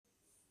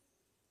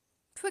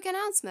Quick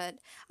announcement.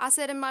 I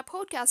said in my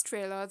podcast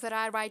trailer that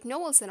I write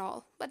novels and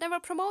all, but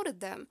never promoted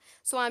them.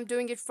 So I'm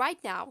doing it right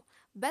now.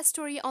 Best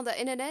story on the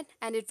internet,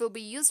 and it will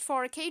be used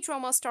for a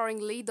K-drama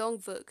starring Lee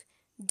Dong-wook.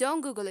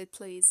 Don't Google it,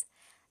 please.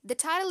 The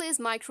title is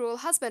My Cruel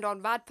Husband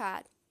on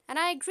Wattpad. And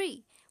I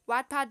agree.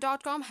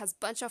 Wattpad.com has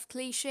bunch of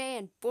cliche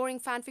and boring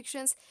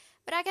fanfictions,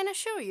 but I can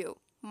assure you,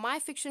 my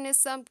fiction is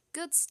some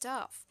good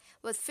stuff,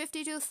 with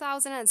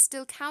 52,000 and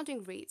still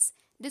counting reads.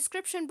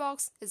 Description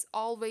box is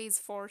always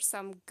for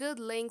some good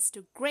links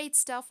to great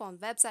stuff on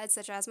websites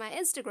such as my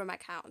Instagram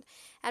account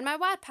and my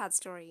Wattpad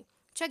story.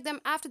 Check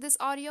them after this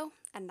audio,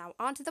 and now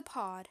on to the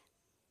pod.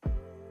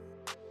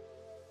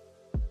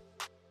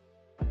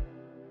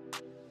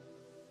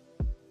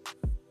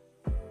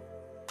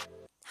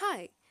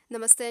 Hi,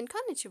 namaste and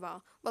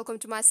konnichiwa. Welcome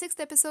to my sixth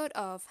episode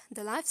of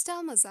The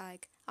Lifestyle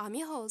Mosaic. I'm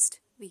your host,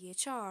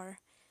 VHR.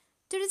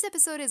 Today's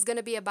episode is going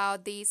to be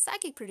about the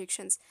Psychic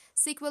Predictions,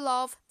 sequel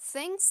of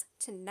Things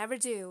to Never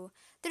Do.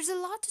 There's a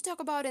lot to talk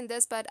about in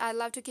this, but I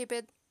love to keep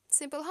it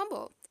simple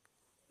humble.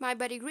 My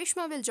buddy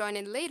Greeshma will join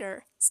in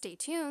later. Stay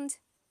tuned.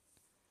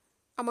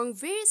 Among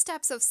various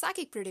types of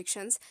psychic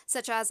predictions,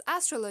 such as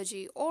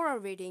astrology, aura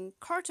reading,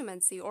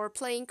 cartomancy or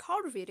playing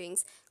card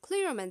readings,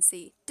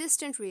 clearomancy,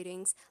 distant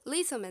readings,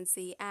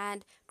 lithomancy,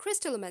 and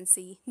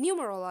crystallomancy,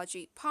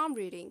 numerology, palm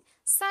reading,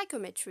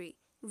 psychometry,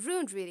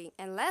 rune reading,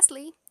 and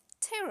lastly,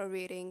 tarot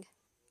reading.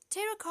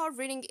 Tarot card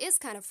reading is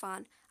kind of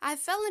fun. I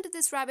fell into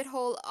this rabbit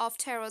hole of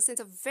tarot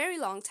since a very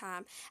long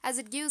time, as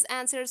it gives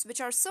answers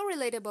which are so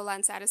relatable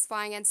and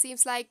satisfying and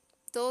seems like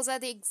those are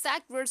the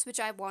exact words which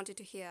I wanted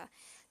to hear.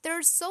 There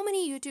are so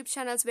many YouTube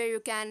channels where you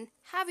can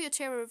have your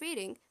tarot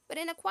reading, but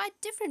in a quite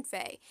different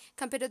way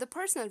compared to the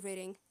personal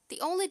reading.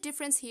 The only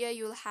difference here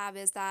you'll have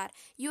is that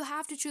you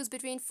have to choose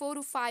between 4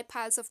 to 5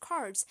 piles of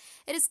cards.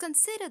 It is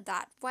considered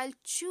that while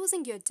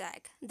choosing your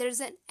deck,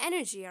 there's an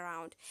energy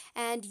around,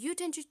 and you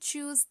tend to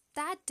choose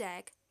that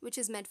deck which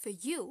is meant for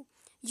you.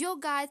 Your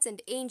guides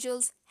and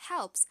angels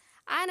helps.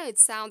 I know it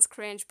sounds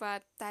cringe,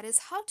 but that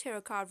is how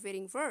tarot card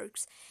reading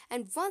works.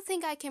 And one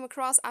thing I came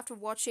across after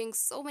watching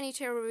so many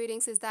tarot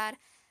readings is that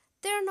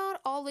they're not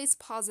always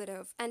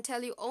positive and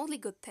tell you only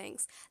good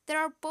things. There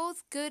are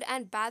both good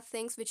and bad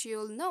things which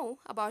you'll know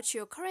about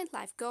your current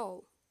life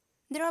goal.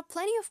 There are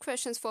plenty of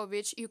questions for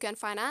which you can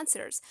find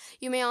answers.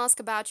 You may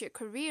ask about your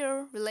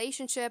career,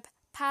 relationship,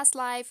 past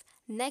life,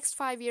 next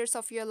 5 years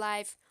of your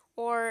life,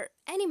 or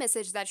any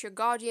message that your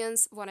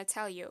guardians want to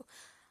tell you.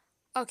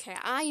 Okay,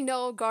 I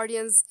know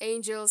guardians,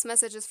 angels,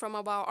 messages from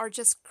above are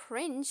just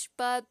cringe,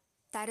 but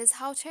that is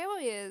how tarot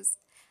is.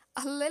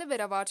 A little bit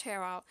about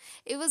tarot.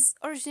 It was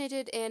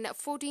originated in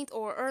 14th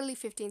or early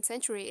 15th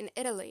century in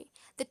Italy.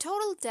 The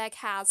total deck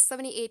has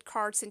 78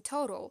 cards in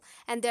total,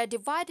 and they're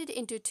divided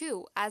into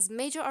two as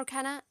major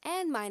arcana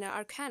and minor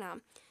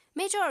arcana.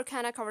 Major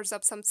arcana covers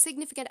up some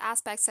significant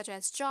aspects such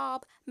as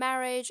job,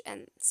 marriage,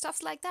 and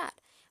stuff like that.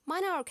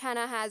 Minor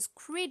arcana has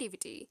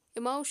creativity,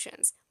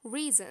 emotions,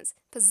 reasons,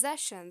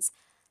 possessions.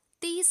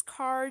 These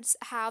cards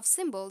have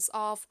symbols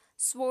of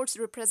swords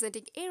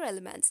representing air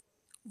elements.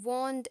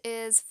 Wand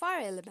is fire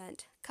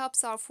element,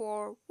 cups are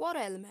for water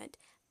element,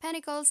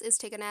 pentacles is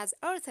taken as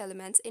earth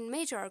elements in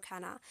major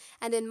arcana,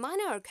 and in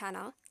minor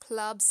arcana,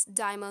 clubs,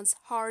 diamonds,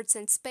 hearts,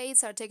 and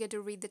spades are taken to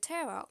read the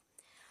tarot.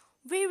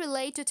 We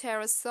relate to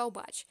tarot so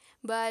much,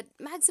 but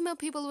maximum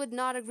people would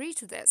not agree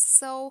to this,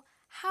 so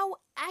how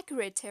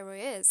accurate tarot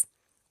is?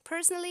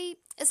 Personally,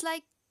 it's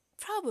like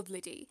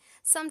probability.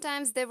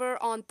 Sometimes they were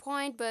on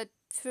point, but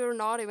we're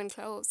not even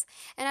close.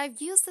 And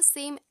I've used the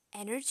same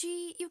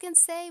energy, you can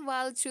say,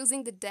 while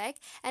choosing the deck,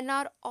 and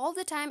not all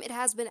the time it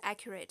has been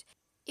accurate.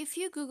 If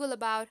you Google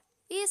about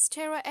is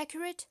tarot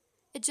accurate,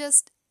 it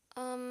just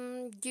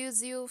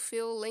gives you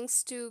few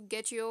links to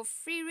get your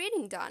free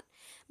reading done.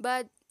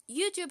 But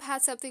YouTube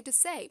has something to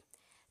say.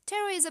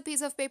 Tarot is a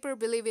piece of paper,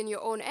 believe in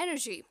your own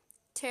energy.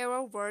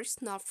 Tarot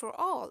works not for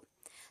all.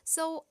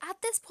 So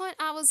at this point,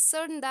 I was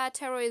certain that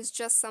tarot is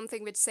just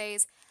something which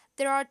says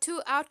there are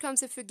two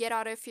outcomes if you get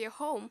out of your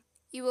home.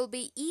 You will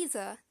be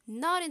either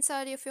not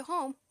inside of your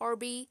home or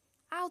be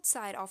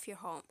outside of your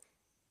home.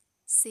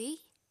 See?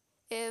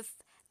 If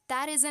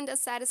that isn't a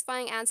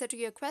satisfying answer to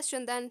your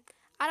question, then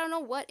I don't know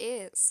what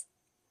is.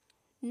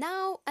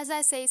 Now, as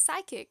I say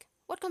psychic,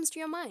 what comes to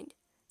your mind?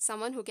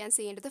 Someone who can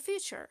see into the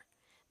future.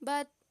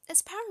 But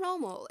it's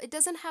paranormal. It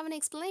doesn't have an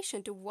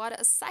explanation to what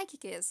a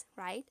psychic is,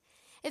 right?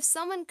 If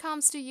someone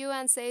comes to you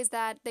and says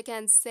that they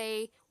can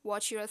say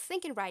what you're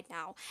thinking right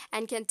now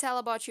and can tell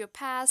about your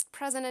past,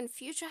 present, and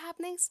future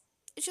happenings,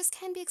 it just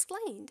can't be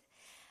explained.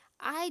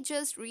 I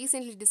just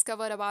recently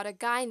discovered about a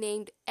guy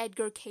named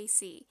Edgar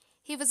Casey.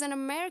 He was an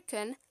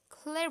American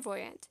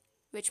clairvoyant,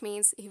 which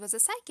means he was a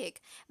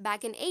psychic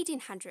back in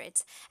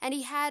 1800s, and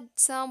he had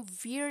some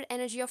weird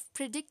energy of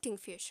predicting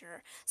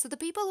future. So the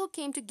people who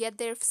came to get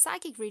their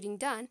psychic reading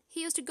done,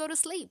 he used to go to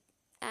sleep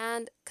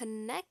and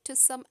connect to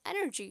some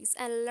energies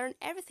and learn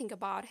everything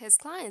about his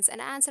clients and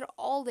answer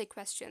all their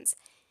questions.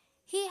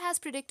 He has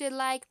predicted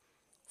like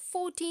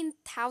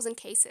 14,000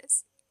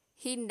 cases.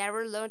 He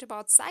never learned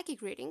about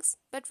psychic readings,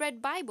 but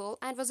read Bible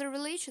and was a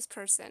religious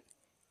person.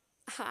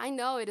 I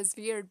know it is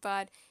weird,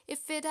 but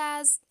if it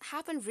has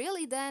happened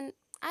really, then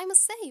I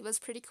must say it was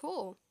pretty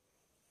cool.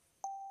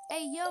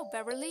 Hey yo,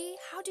 Beverly,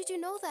 how did you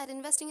know that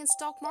investing in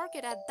stock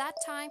market at that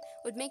time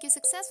would make you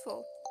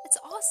successful? It's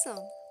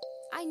awesome.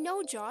 I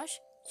know, Josh.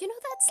 You know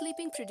that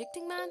sleeping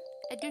predicting man,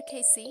 Edgar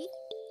Casey?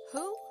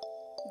 Who?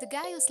 The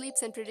guy who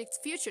sleeps and predicts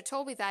future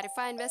told me that if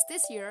I invest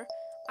this year,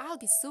 I'll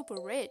be super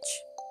rich.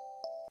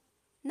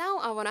 Now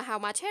I wanna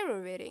have my tarot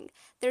reading.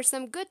 There's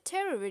some good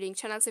tarot reading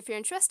channels if you're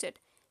interested.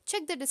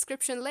 Check the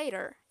description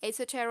later.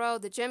 Ace Tarot,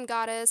 The Gem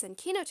Goddess, and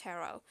Kino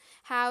Tarot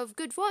have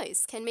good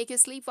voice, can make you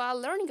sleep while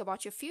learning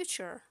about your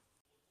future.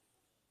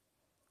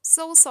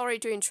 So sorry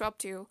to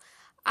interrupt you.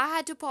 I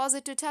had to pause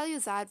it to tell you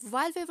that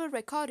while we were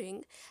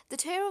recording, the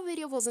tarot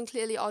video wasn't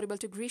clearly audible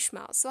to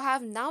Greeshma, so I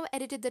have now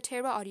edited the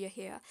tarot audio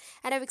here,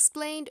 and I've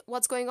explained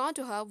what's going on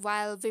to her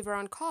while we were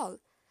on call.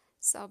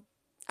 So,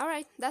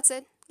 alright, that's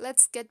it.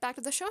 Let's get back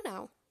to the show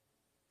now.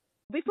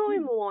 Before we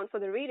move on for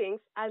the readings,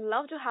 I'd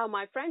love to have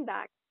my friend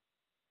back.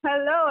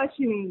 Hello,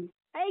 Ashwini.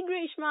 Hey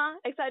Greeshma,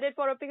 excited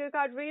for a pick a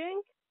card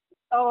reading?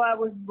 Oh, I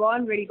was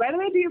born ready. By the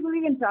way, do you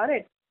believe in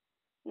tarot?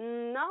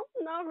 No,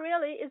 not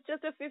really. It's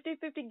just a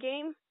 50-50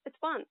 game. It's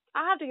fun.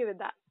 I have to give it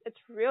that. It's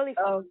really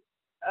fun.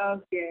 Oh,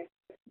 okay.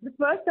 The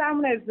first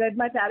time when I read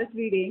my tarot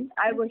reading,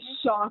 I was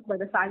shocked by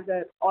the fact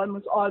that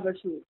almost all were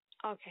true.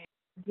 Okay.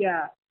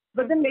 Yeah.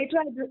 But then later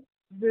I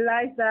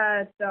realized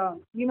that,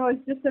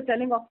 it's just a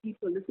telling of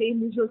people, the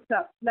same usual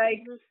stuff.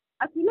 Like,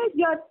 I feel like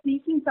you're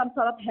seeking some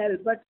sort of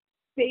help, but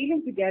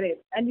failing to get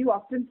it, and you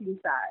often feel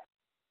sad.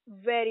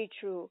 Very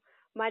true.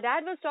 My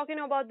dad was talking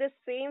about this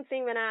same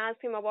thing when I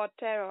asked him about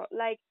tarot.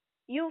 Like,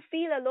 you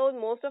feel alone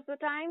most of the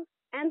time,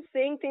 and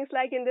saying things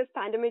like in this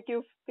pandemic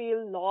you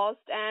feel lost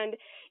and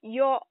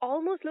you're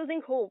almost losing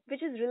hope,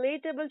 which is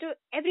relatable to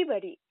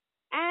everybody.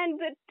 And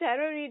the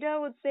tarot reader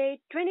would say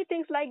 20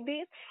 things like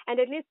this, and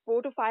at least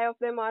 4 to 5 of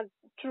them are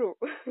true.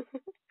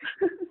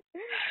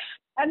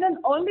 And then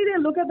only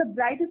they look at the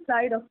brightest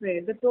side of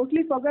it. They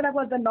totally forget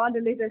about the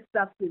non-related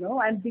stuff,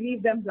 and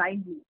believe them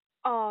blindly.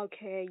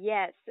 Okay,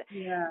 yes.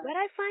 Yeah. But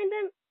I find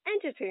them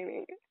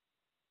entertaining.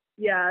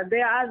 Yeah,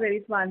 they are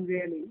very fun,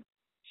 really.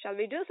 Shall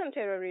we do some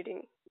tarot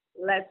reading?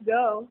 Let's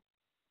go.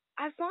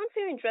 I found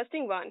few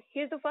interesting one.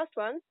 Here's the first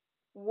one.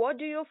 What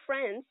do your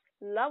friends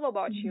love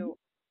about you?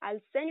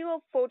 I'll send you a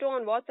photo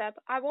on WhatsApp.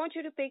 I want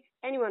you to pick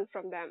anyone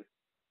from them.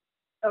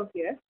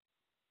 Okay.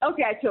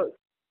 Okay, I chose.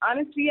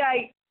 Honestly,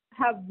 I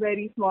have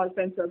very small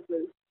friend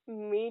circles.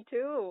 Me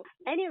too.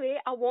 Anyway,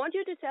 I want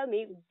you to tell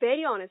me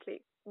very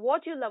honestly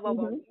what you love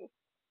about me.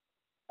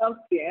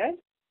 Okay.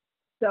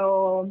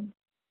 So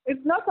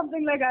it's not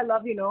something like I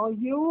love,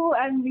 you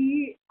and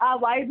me, our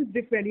vibe is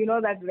different, you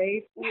know that,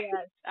 right?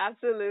 Yes,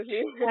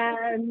 absolutely.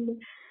 and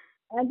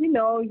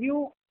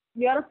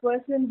you're a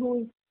person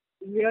who's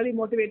really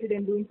motivated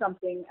in doing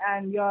something,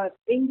 and your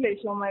English,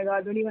 oh my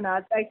God, don't even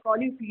ask. I call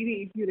you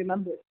Siri if you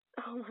remember.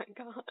 Oh my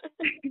God.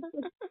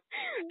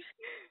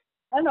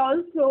 And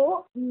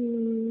also,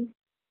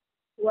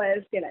 what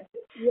else can I say?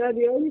 You're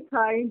really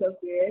kind,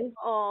 okay?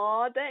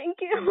 Oh,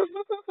 thank you.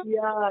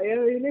 Yeah,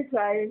 you're really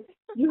kind.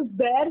 You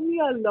bear me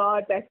a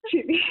lot,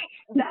 actually.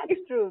 That's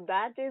true.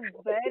 That is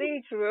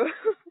very true.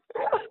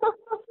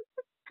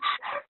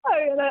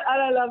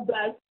 I love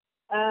that.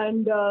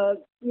 And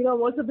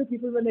most of the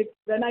people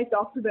when I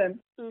talk to them,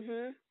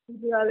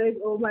 they are like,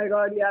 "Oh my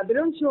God, yeah." They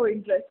don't show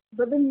interest,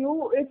 but then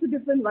it's a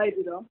different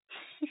vibe.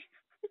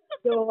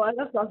 So I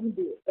love talking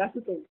to you. That's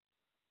the thing.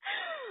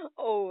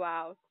 Oh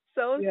wow,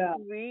 so Yeah.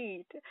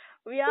 sweet.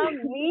 We are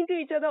mean to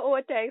each other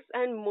over text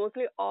and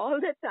mostly all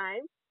the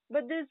time,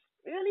 but this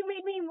really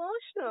made me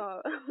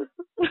emotional.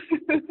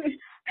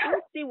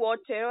 Let's see what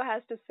Taro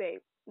has to say.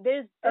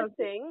 There's this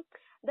thing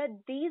that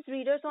these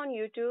readers on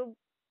YouTube,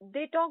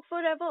 they talk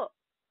forever.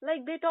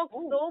 Like they talk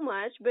so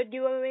much but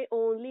give away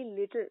only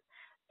little.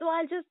 So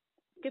I'll just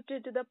skip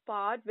to the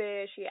part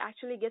where she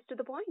actually gets to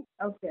the point.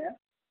 Okay.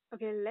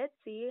 Okay, let's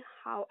see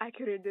how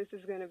accurate this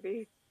is gonna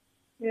be.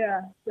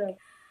 Yeah. So.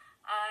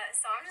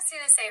 So I'm just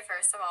going to say,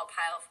 first of all,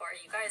 Pile 4,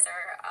 you guys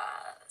are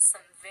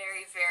some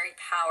very, very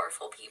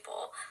powerful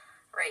people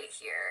right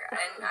here.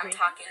 And I'm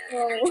talking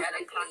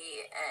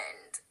energetically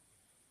and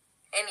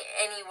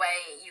any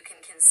way you can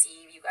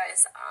conceive. You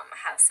guys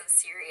have some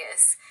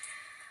serious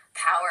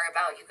power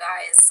about you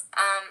guys.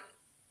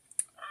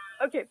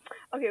 Okay,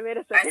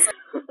 wait a second.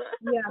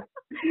 Yeah.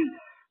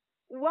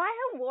 Why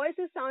her voice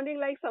is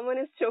sounding like someone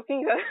is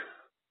choking her?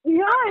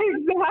 Yeah,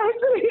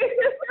 exactly.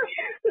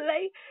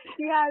 Like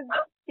she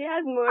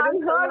has murdered I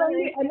heard someone.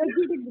 only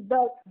energetic.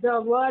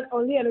 The word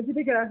only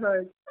energetic I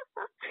heard.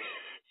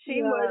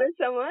 She murdered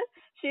someone.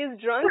 She's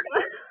drunk.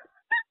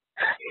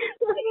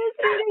 She is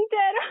reading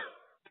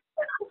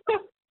tarot.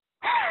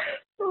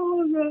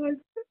 Oh God.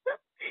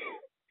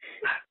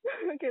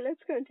 Okay,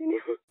 let's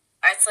continue.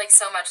 It's like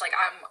so much, like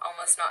I'm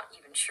almost not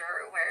even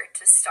sure where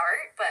to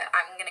start, but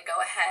I'm gonna go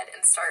ahead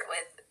and start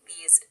with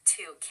these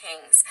two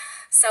kings.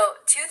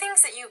 So two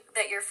things that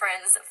your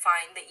friends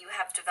find that you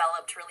have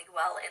developed really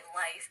well in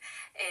life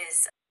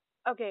is...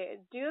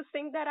 Okay, do you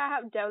think that I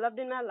have developed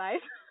in my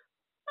life?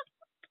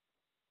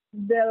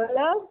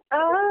 Develop?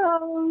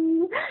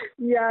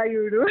 Yeah,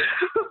 you do.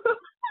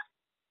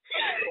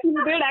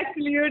 You did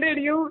actually. You did.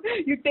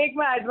 You take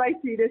my advice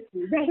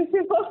seriously. That is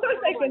what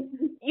I can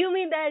see. You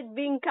mean that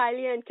being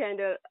Kylie and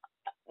Kendall?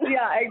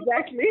 Yeah,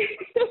 exactly.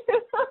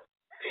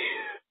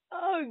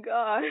 Oh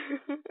God.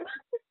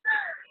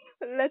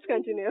 Let's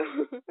continue.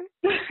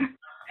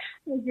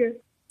 Okay.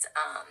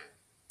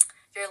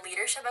 Your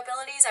leadership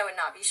abilities. I would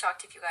not be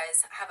shocked if you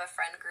guys have a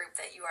friend group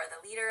that you are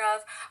the leader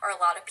of, or a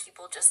lot of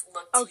people just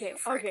look to you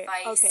for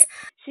advice.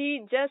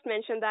 She just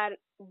mentioned that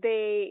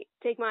they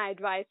take my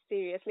advice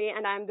seriously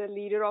and I'm the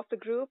leader of the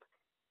group.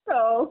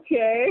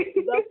 Okay.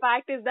 The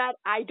fact is that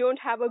I don't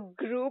have a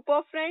group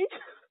of friends.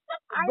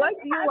 But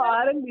you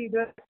are a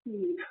leader.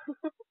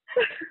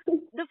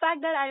 The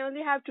fact that I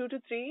only have 2 to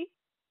 3.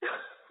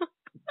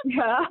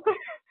 Yeah.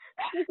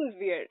 This is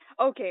weird.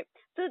 Okay.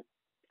 So,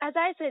 as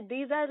I said,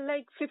 these are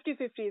like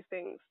 50-50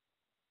 things.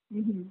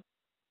 Mm-hmm.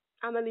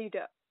 I'm a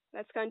leader.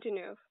 Let's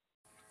continue.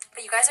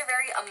 But you guys are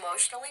very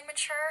emotionally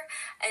mature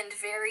and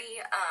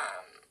very,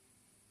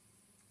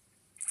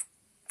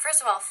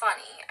 first of all,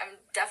 funny. I'm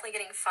definitely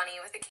getting funny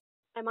with the.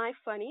 Am I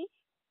funny?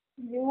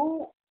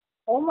 You,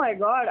 oh my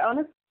God, on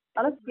a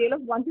scale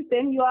of 1 to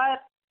 10, you are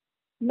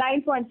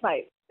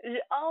 9.5.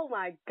 Oh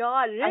my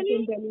God, really? I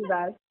can tell you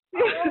that.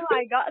 Oh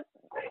my God.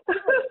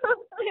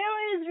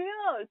 Terror is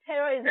real.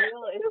 Terror is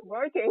real. It's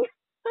working.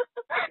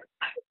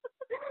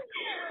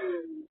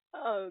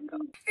 Oh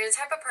God. You're the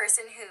type of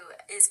person who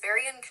is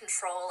very in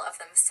control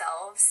of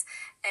themselves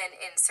and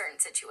in certain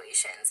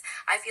situations.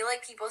 I feel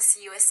like people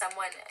see you as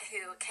someone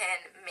who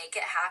can make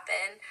it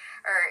happen,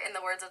 or in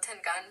the words of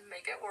Tin Gun,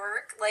 make it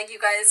work. Like, you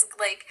guys,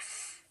 like...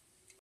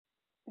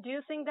 Do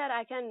you think that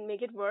I can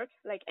make it work?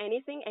 Like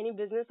anything? Any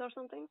business or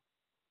something?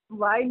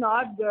 Why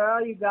not,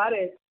 girl? You got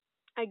it.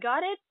 I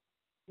got it?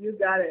 You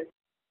got it.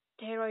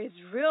 Terror is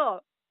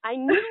real. I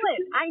knew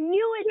it. I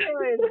knew it.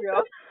 Terror is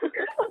real.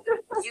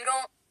 You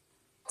don't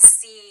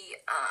see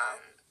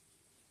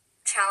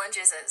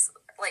challenges as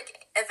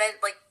like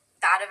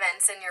bad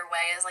events in your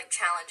way as like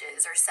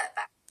challenges or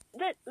setbacks.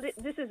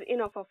 This is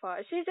enough of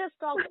her. She just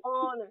talks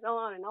on and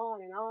on and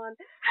on and on.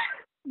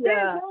 Yeah.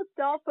 There's no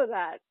stop for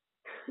that.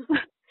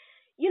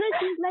 You know,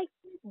 she's like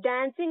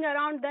dancing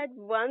around that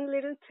one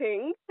little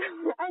thing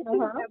and she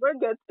never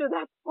gets to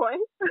that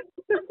point.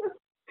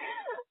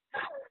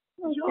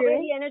 Okay. You're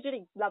very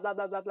energetic, blah, blah,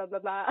 blah, blah, blah, blah,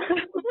 blah.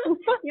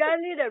 You're a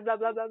leader, blah,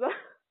 blah, blah, blah.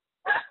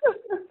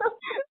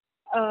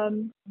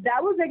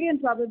 That was again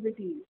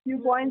probability. Few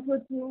points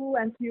were true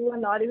and few are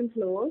not even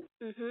close.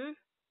 Mm-hmm.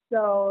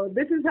 So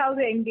this is how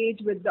they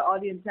engage with the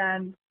audience,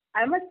 and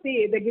I must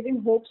say they're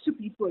giving hopes to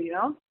people, you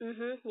know.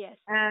 Mm-hmm. Yes.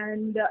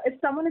 And if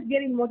someone is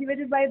getting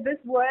motivated by this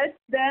word,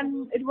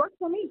 then it works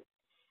for me.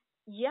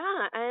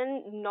 Yeah,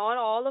 and not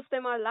all of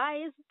them are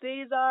lies.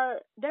 There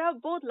are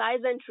both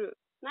lies and truth.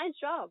 Nice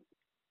job.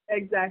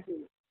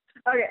 Exactly.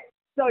 Okay,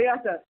 so yeah,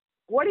 sir.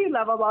 What do you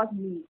love about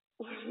me?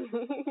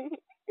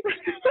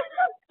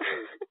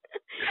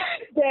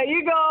 There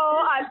you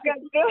go.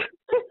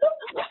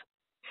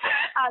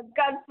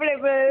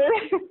 Uncomfortable.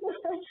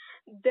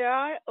 There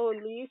are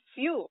only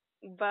few,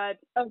 but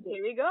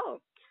here we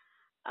go.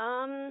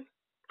 I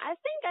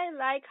think I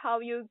like how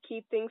you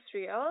keep things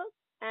real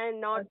and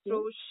not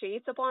throw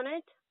shades upon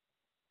it.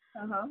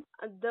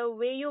 The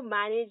way you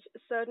manage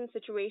certain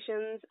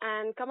situations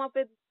and come up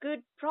with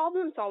good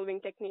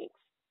problem-solving techniques.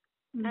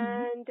 Mm-hmm.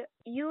 And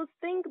you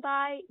think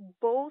by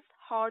both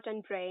heart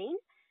and brain.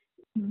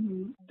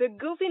 Mm-hmm. The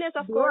goofiness,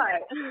 of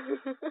course.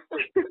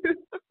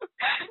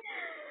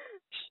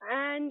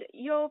 And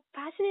you're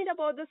passionate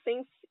about the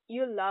things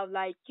you love,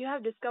 like you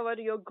have discovered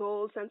your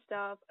goals and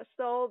stuff.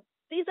 So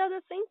these are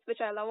the things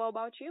which I love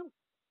about you.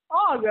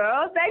 Oh,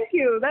 girl, thank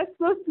you. That's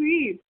so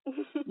sweet.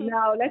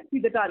 Now, let's see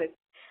the target.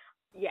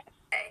 Yes.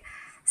 Okay.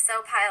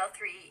 So, Pile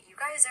 3, you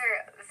guys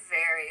are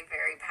very,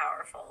 very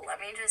powerful. Let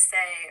me just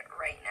say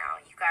right now,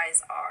 you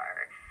guys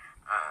are...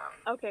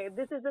 Okay,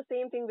 this is the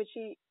same thing which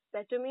she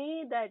said to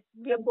me, that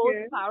we are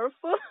both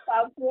powerful.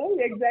 Powerful,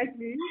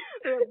 exactly.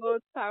 We're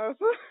both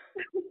powerful.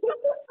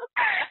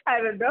 I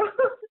don't know.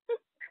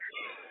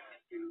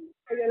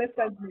 Okay, let's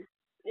continue.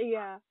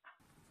 Yeah.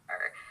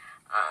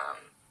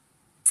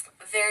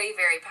 Very,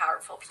 very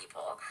powerful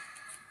people.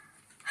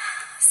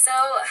 So,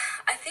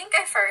 I think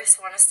I first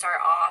want to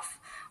start off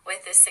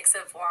with the Six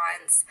of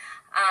Wands,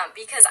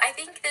 because I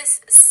think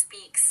this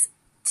speaks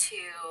to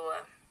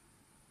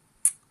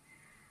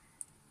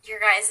your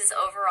guys'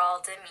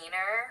 overall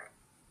demeanor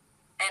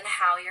and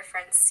how your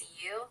friends see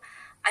you.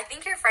 I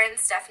think your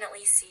friends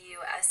definitely see you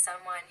as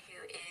someone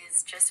who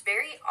is just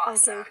very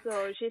awesome. Okay,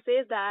 so she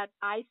says that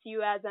I see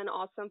you as an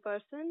awesome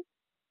person.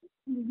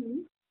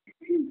 Mm-hmm.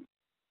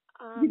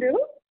 You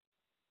do?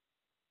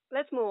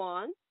 Let's move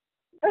on.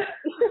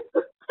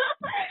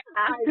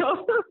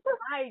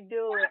 I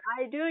do.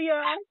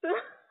 You're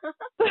awesome.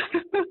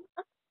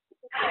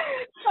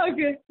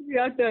 Okay,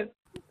 your turn.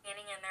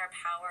 Standing in their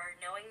power,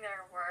 knowing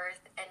their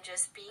worth, and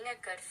just being a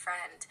good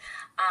friend.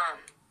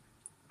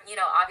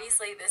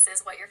 obviously this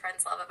is what your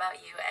friends love about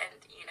you, and,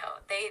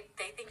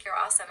 they think you're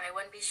awesome. I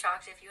wouldn't be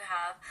shocked if you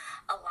have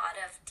a lot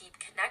of deep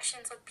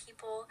connections with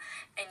people,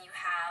 and you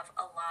have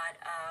a lot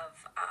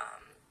of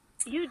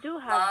You do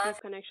have love.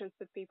 deep connections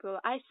with people.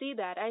 I see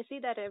that. I see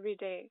that every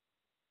day.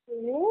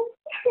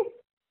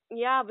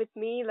 Yeah, with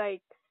me,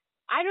 like,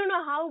 I don't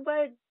know how,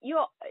 but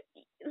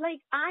like,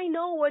 I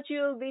know what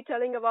you'll be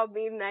telling about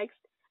me next,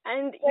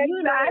 and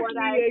you know what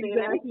I'll say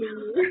next.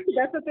 Exactly.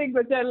 That's the thing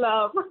which I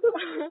love.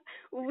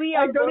 We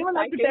I are don't both even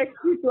have to psychic. text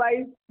you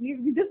twice.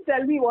 You just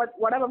tell me what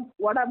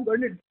I'm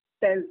going to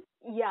tell.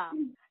 Yeah.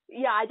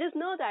 Yeah, I just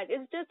know that.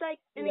 It's just like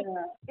an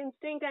Yeah,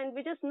 instinct, and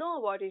we just know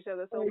about each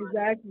other so much.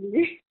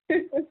 exactly.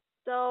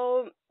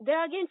 So there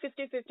are again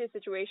 50-50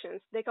 situations.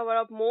 They cover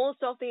up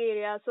most of the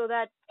area so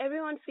that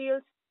everyone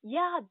feels,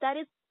 yeah, that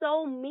is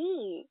so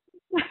me.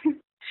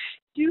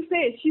 You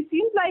say she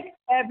seems like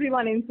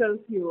everyone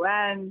insults you,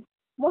 and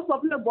most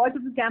popular boys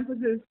of the campus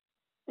is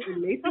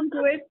relating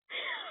to it.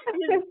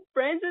 His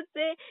friends would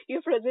say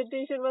your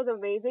presentation was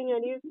amazing,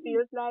 and he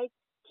feels like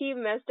he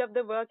messed up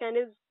the work, and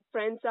his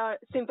friends are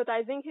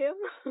sympathizing him.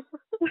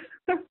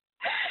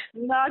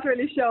 Not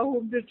really sure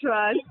whom to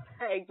trust.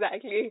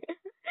 Exactly.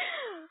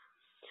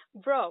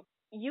 Bro,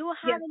 you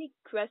have Yes, any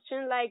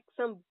question, like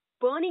some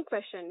burning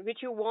question which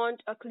you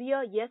want a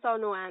clear yes or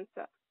no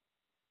answer?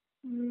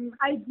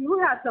 I do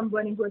have some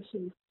burning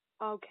questions.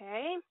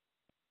 Okay.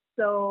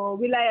 So,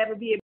 will I ever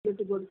be able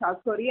to go to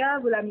South Korea?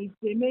 Will I meet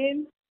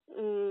Jimin?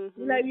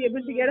 Will I be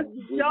able to get a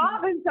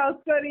job in South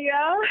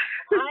Korea?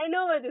 I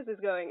know where this is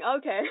going.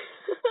 Okay.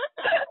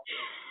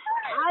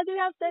 As you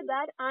have said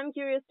that, I'm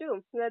curious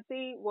too. Let's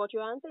see what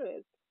your answer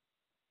is.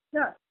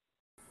 Yeah.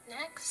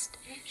 Next,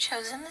 you've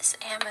chosen this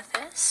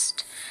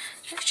amethyst.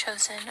 You've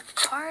chosen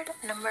card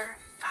number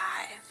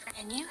 5,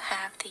 and you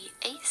have the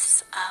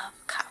Ace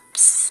of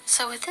Cups.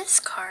 So with this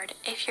card,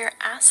 if you're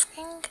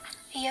asking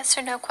a yes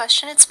or no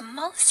question, it's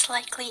most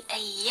likely a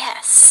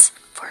yes,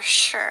 for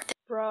sure.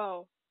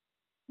 Bro,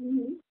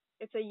 Mm-hmm.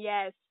 it's a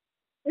yes.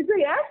 It's a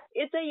yes?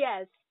 It's a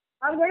yes.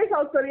 I'm going to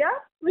South Korea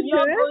with You're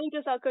Jimin going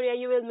to South Korea,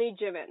 you will meet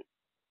Jimin.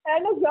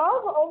 and a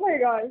job? Oh my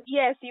god.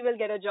 Yes, you will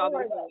get a Oh job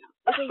my in god.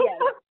 Korea. It's a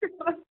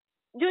yes.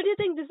 Don't you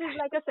think this is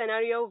like a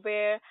scenario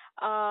where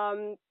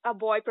a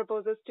boy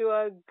proposes to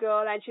a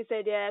girl and she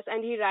said yes,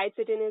 and he writes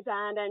it in his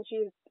hand and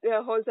she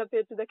holds up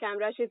it to the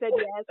camera? She said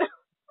yes. It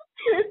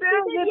She is,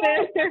 said it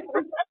yes. is.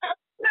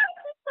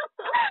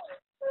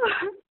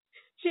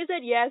 She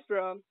said yes,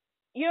 bro.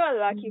 You're a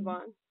lucky Mhm.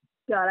 one.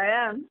 Sure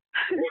I am.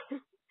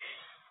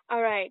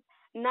 All right.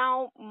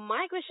 Now,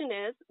 my question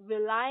is,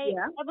 will I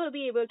Yeah, ever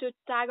be able to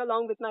tag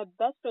along with my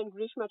best friend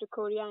Greeshma to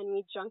Korea and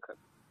meet Jungkook?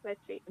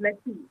 Let's see.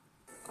 let's see.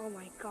 Oh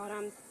my God,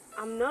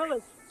 I'm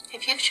nervous.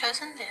 If you've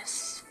chosen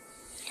this,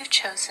 you've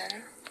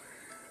chosen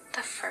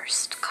the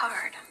first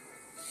card.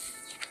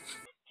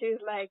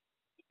 She's like,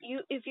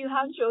 if you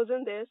have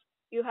chosen this,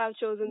 you have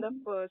chosen the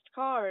Mhm. first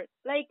card.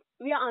 Like,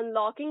 we are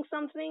unlocking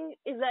something.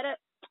 Is that a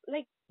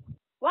like?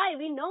 Why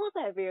we know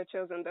that we have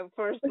chosen the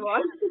first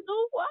one?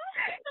 So what?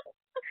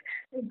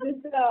 It's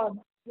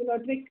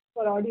just trick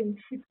for audience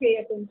to pay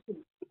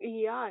attention.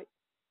 Yeah. If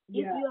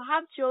Yeah. you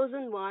have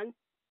chosen one,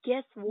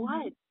 guess Mm-hmm.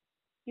 what?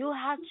 You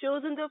have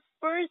chosen the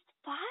first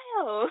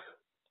file.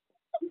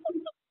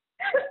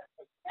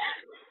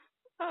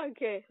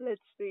 Okay,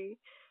 let's see.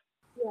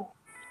 Yeah.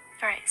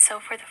 Alright, so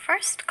for the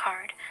first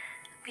card,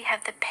 we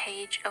have the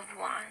Page of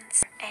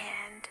Wands.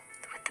 And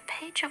with the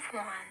Page of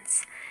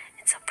Wands,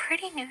 it's a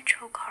pretty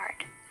neutral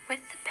card.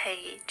 With the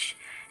page,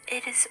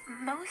 it is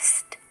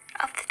most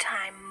of the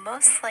time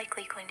most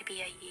likely going to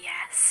be a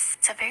yes.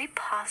 It's a very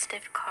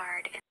positive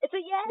card. It's a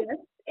yes. Yes.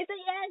 It's a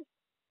yes.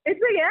 It's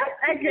a yes,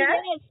 I It's a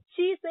guess. yes.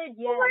 She said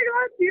Oh my yes.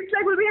 god, seems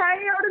like we'll be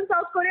hanging out in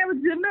South Korea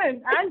with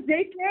Jimin and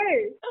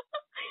JK.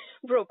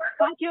 Bro,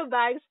 pack your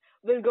bags.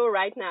 We'll go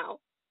right now.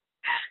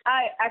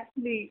 I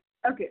actually,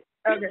 okay.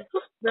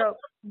 So,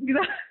 these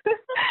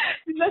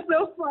are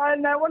so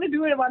fun. I want to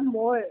do it one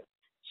more.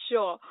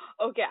 Sure.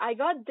 Okay, I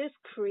got this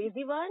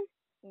crazy one.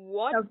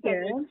 What Okay.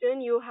 connection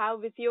you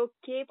have with your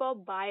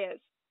K-pop bias?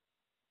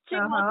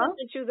 Check Uh-huh. WhatsApp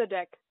and choose a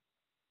deck.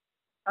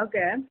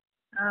 Okay.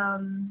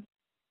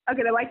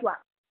 Okay, the white one.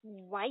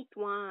 White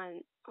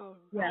one.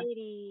 Yeah.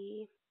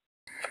 Alrighty.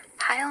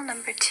 Pile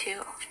number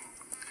 2.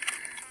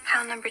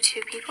 Pile number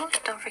 2, people,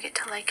 don't forget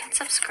to like and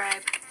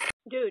subscribe.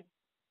 Dude,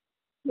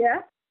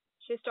 Yeah?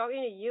 she's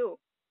talking to you.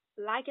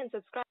 Like and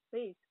subscribe,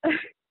 please.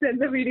 Send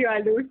the video,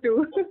 I'll do it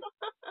too.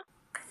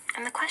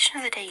 And the question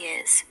of the day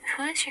is,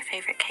 who is your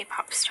favorite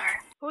K-pop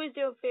star? Who is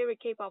your favorite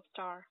K-pop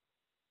star?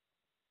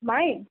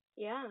 Mine?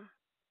 Yeah.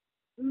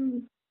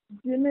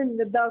 Jimin,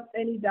 without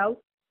any doubt.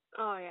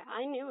 Oh yeah,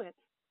 I knew it.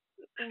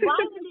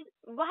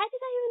 Why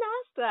did I even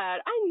ask that?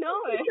 I know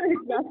it.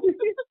 Exactly.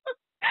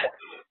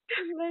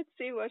 Let's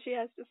see what she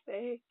has to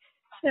say.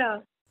 Yeah.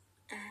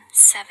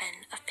 7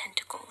 of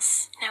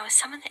Pentacles. Now, with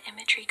some of the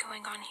imagery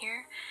going on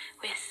here,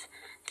 with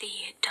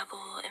the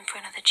double in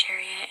front of the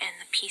chariot and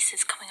the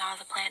pieces coming out of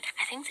the plant,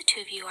 I think the two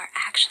of you are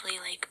actually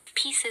like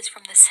pieces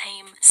from the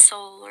same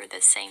soul or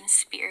the same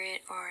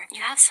spirit, or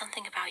you have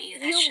something about you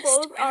that's You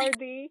both are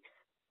the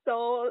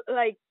soul,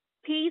 like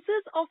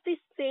pieces of the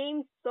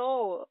same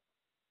soul.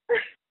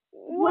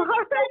 What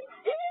does that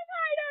mean?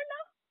 I don't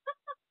know.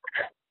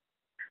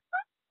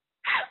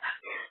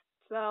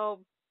 So,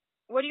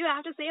 what do you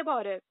have to say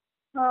about it?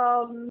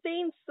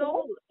 Same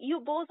soul.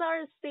 You both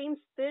are same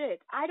spirit.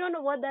 I don't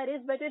know what that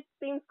is, but it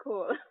seems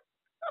cool.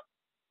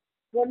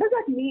 What does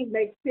that mean?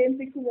 Like same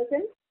six in the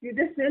sense? You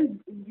just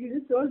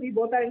told we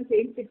both are in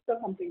same six or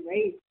something,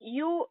 right?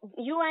 You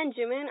and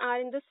Jimin are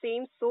in the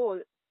same soul.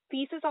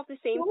 Pieces of the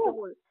same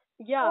soul.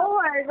 Yeah. Oh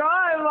my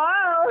god,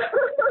 wow.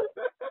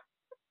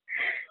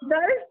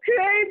 That is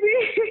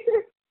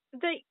crazy.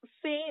 The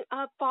same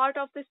part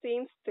of the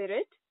same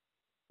spirit.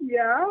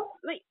 Yeah.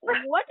 Like,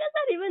 what does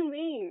that even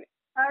mean?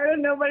 I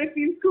don't know, but it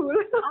feels cool.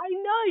 I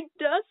know, it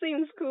does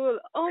seem cool.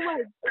 Oh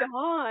my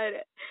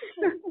god.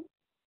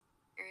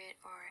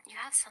 Or you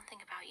have something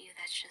about you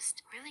that's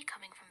just really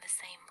coming from the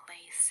same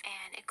place.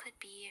 And it could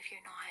be, if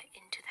you're not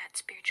into that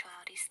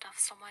spirituality stuff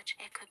so much,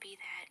 it could be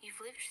that you've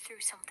lived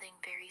through something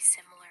very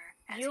similar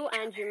as you each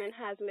and other. Jimin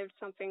has lived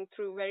something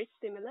through very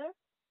similar.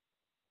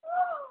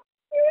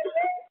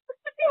 Really?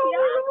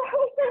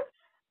 Yeah.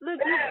 Look,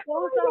 you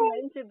both are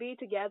meant to be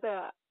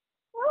together.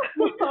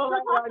 Oh my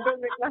god,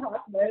 don't make my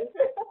heart melt.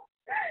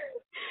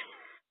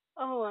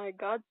 Oh my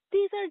god,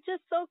 these are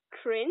just so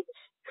cringe.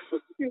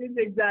 Cringe,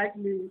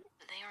 exactly.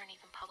 They aren't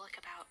even public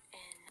about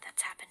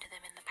that's happened to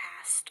them in the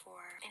past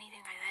or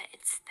anything like that.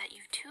 It's that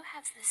you two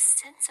have this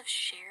sense of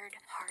shared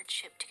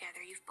hardship together.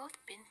 You've both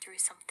been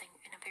through something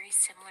in a very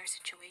similar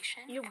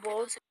situation. You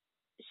both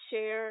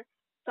share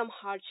some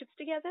hardships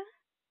together?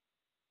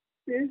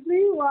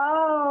 Seriously?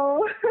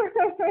 Wow.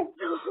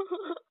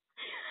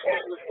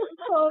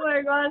 Oh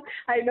my god.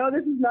 I know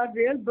this is not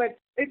real, but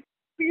it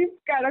feels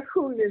kind of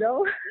cool, you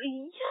know?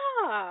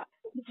 Yeah.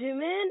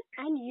 Jimin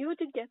and you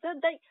together,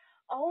 like,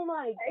 oh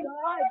my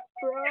god,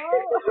 bro.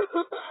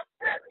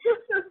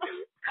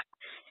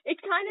 It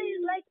kind of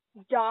is like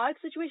dark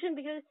situation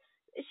because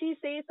she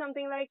says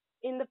something like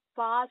in the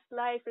past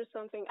life or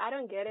something. I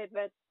don't get it,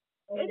 but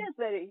it is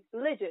very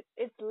legit.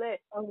 It's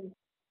lit. Oh,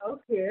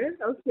 okay.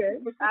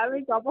 I'm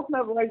on top of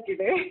my world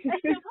today.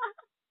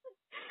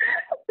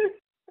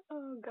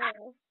 Oh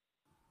god.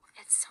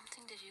 It's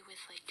something to do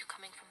with like you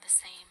coming from the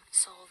same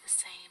soul, the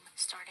same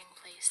starting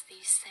place, the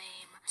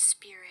same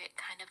spirit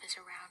kind of is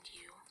around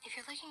you. If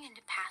you're looking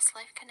into past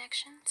life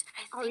connections,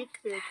 I Are we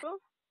spiritual?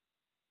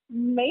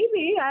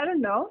 Maybe, I don't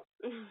know.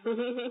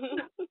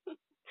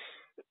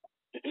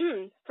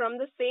 From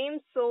the same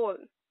soul,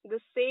 the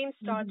same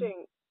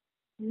starting.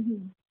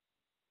 Mm-hmm.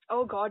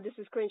 Oh god, this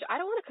is cringe. I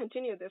don't want to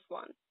continue this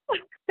one.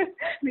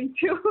 Me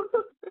too.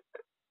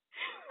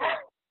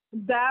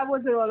 That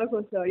was a roller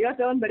coaster. Your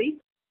turn, buddy.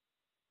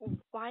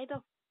 Why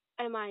the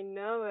am I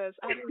nervous?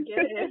 I don't get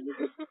it.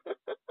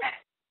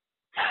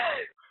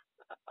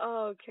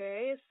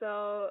 Okay,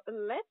 so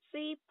let's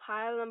see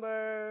pile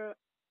number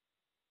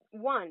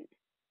 1.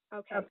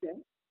 Okay.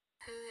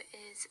 Who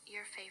is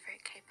your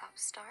favorite K-pop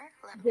star?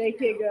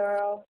 JK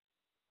girl.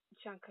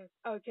 Jungkook.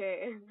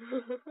 Okay.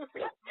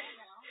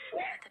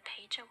 The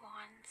Page of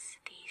Wands,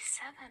 the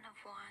Seven of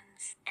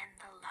Wands, and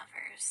the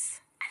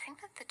Lovers. I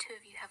think that the two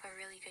of you have a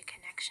really good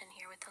connection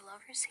here with the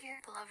Lovers here.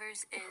 The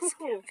Lovers is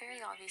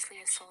very obviously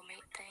a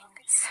soulmate thing,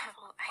 so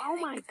I oh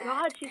think my that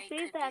god, she they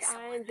says could that be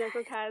I and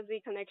Jungkook has the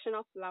connection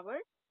of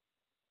lover?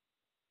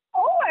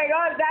 Oh my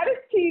god, that is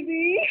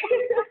cheesy.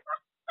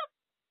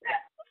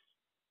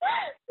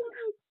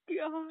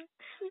 Oh god.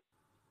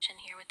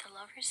 Here with the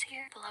Lovers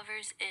here. The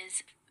Lovers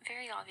is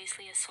very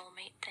obviously a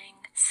soulmate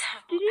thing, so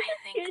Did you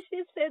just hear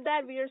she said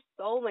that we are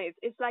soulmates?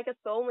 It's like a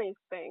soulmate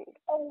thing.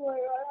 Oh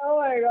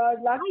my god,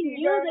 lucky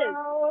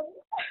girl.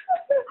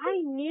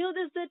 I knew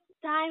this the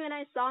time when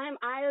I saw him.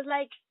 I was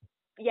like,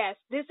 yes,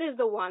 this is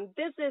the one.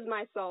 This is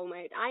my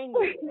soulmate. I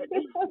knew it.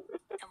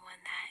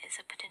 Someone that is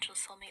a potential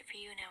soulmate for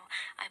you. Now,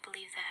 I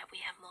believe that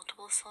we have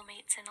multiple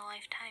soulmates in a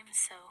lifetime,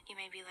 so you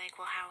may be like,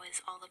 well, how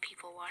is all the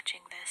people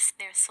watching this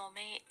their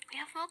soulmate? We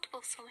have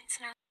multiple soulmates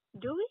now.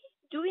 Do we?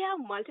 Do we have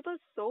multiple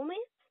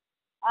soulmates?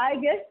 I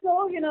guess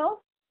so, you know.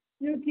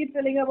 You keep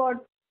telling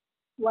about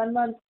 1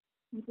 month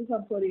into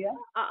South Korea.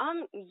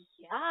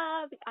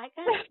 Yeah, I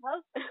can't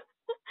help.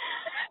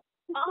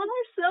 All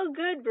are so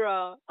good,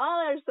 bro. All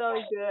are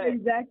so good.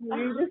 Exactly.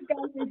 You just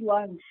can't pick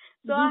one.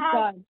 So I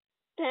have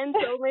 10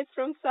 soulmates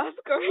from South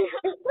Korea.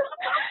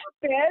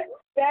 10?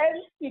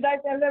 Should I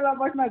tell them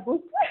about my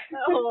book?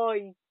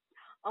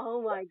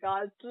 Oh my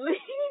god, please.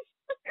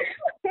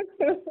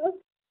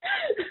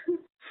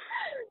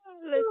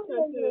 Let's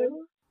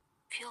continue.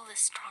 Feel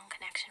this strong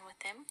connection with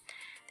them.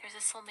 There's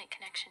a soulmate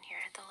connection here.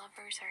 The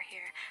Lovers are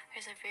here.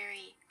 There's a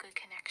very good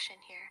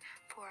connection here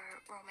for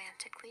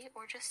romantically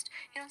or just,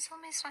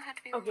 soulmates don't have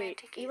to be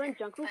romantic either. Even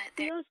Jungkook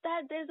feels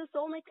that there's a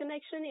soulmate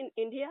connection in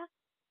India?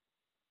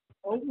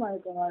 Oh my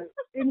God.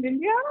 In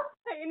India?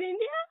 In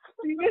India?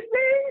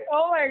 Seriously?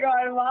 Oh my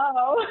God,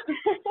 wow.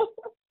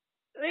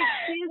 Like,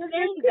 she's This is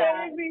saying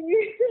that.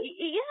 crazy.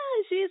 Yeah,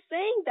 she's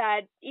saying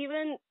that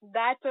even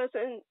that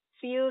person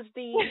feels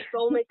the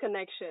soulmate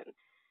connection.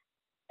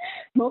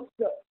 Hope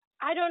so.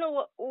 I don't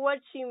know what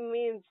she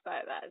means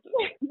by that.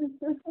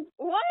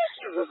 What?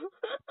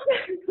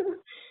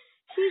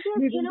 She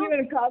just, You didn't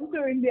even come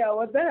to India.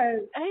 What the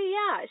hell?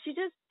 yeah, she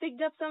just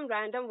picked up some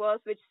random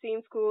words which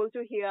seems cool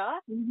to hear,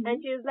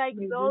 and she's like,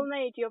 Maybe.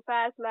 soulmate, your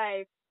past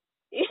life.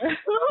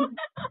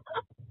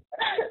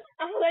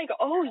 I'm like,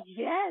 oh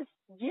yes,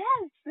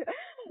 yes.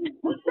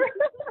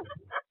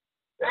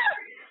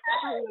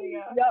 Oh my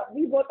God. Yeah,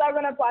 we both are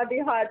gonna party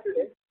hard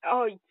today.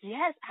 Oh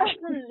yes,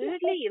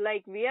 absolutely.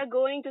 Like, we are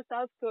going to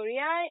South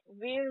Korea.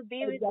 We'll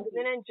be with Exactly.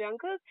 Jimin and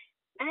Jungkook,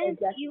 and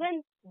Exactly.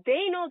 even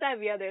they know that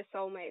we are their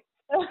soulmates.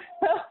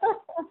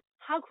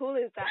 How cool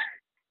is that?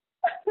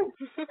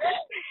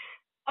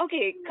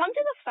 Okay, come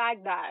to the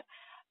fact that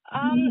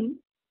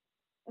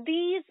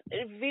these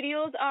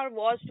videos are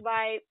watched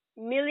by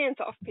millions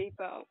of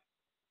people.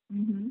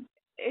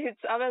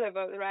 It's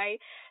available, right?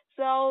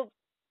 So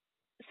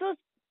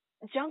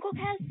Jungkook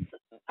has,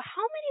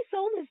 how many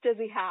soulmates does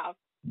he have?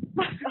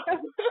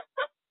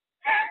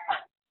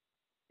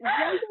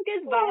 Jungkook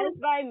is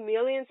biased by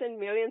millions and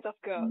millions of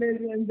girls.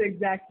 Millions,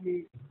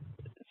 exactly.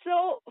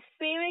 So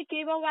favorite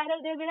K-pop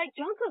idol, they'll be like,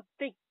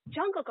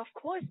 Jungkook, of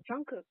course,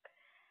 Jungkook.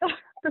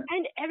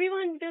 And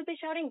everyone will be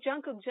shouting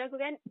Jungkook,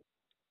 and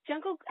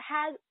Jungkook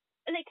has,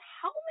 like,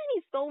 how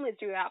many soulmates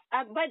do you have?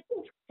 But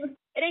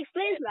it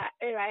explains that,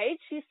 right?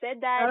 She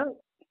said that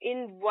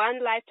in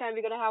one lifetime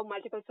we're gonna have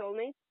multiple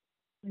soulmates.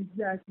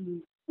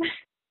 Exactly.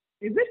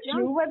 Is it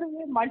true, by the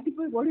way?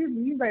 Multiple? What do you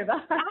mean by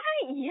that?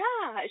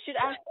 I should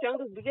ask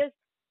Jungkook, because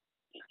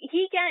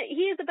he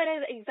is a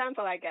better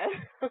example, I guess.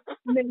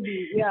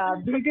 Maybe, yeah.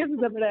 BTS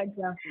is a better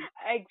example.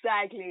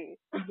 Exactly.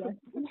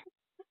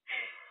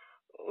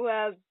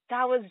 Well,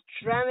 that was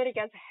dramatic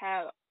as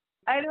hell.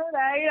 I know,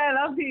 right?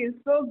 I love these.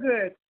 So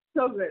good.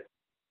 So good.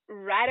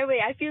 Right away,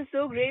 I feel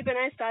so great when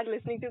I start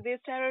listening to these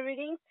tarot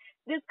readings.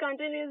 This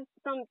content is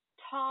some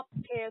top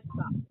tier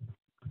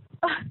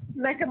stuff.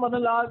 Like a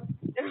monologue.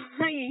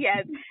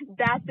 Yes,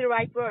 that's the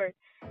right word.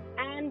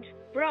 And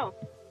bro,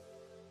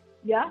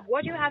 yeah,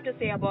 what do you have to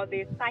say about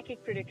these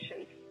psychic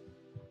predictions?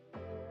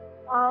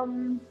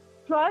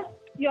 Trust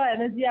your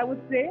energy, I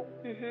would say.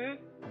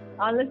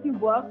 Unless you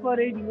work for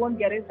it, you won't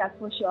get it, that's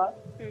for sure.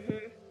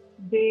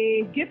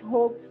 They give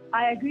hope,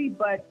 I agree,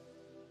 but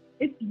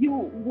it's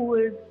you who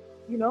is,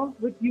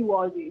 with you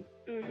always.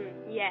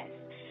 Yes.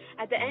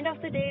 At the end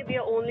of the day, we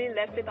are only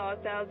left with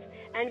ourselves,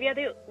 and we are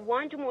the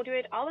one to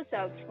motivate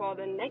ourselves for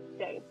the next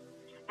day.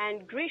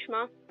 And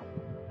Greeshma,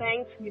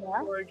 thanks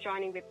for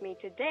joining with me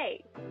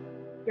today.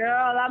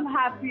 Girl, I'm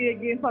happy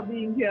again for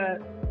being here.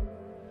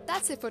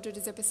 That's it for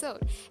today's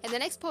episode. In the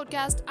next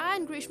podcast, I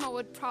and Greeshma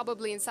would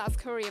probably in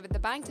South Korea with the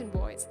Bangtan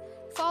Boys.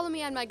 Follow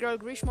me and my girl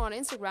Greeshma on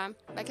Instagram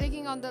by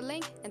clicking on the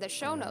link in the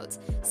show notes.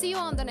 See you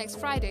on the next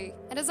Friday.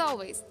 And as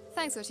always,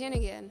 thanks for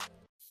tuning in.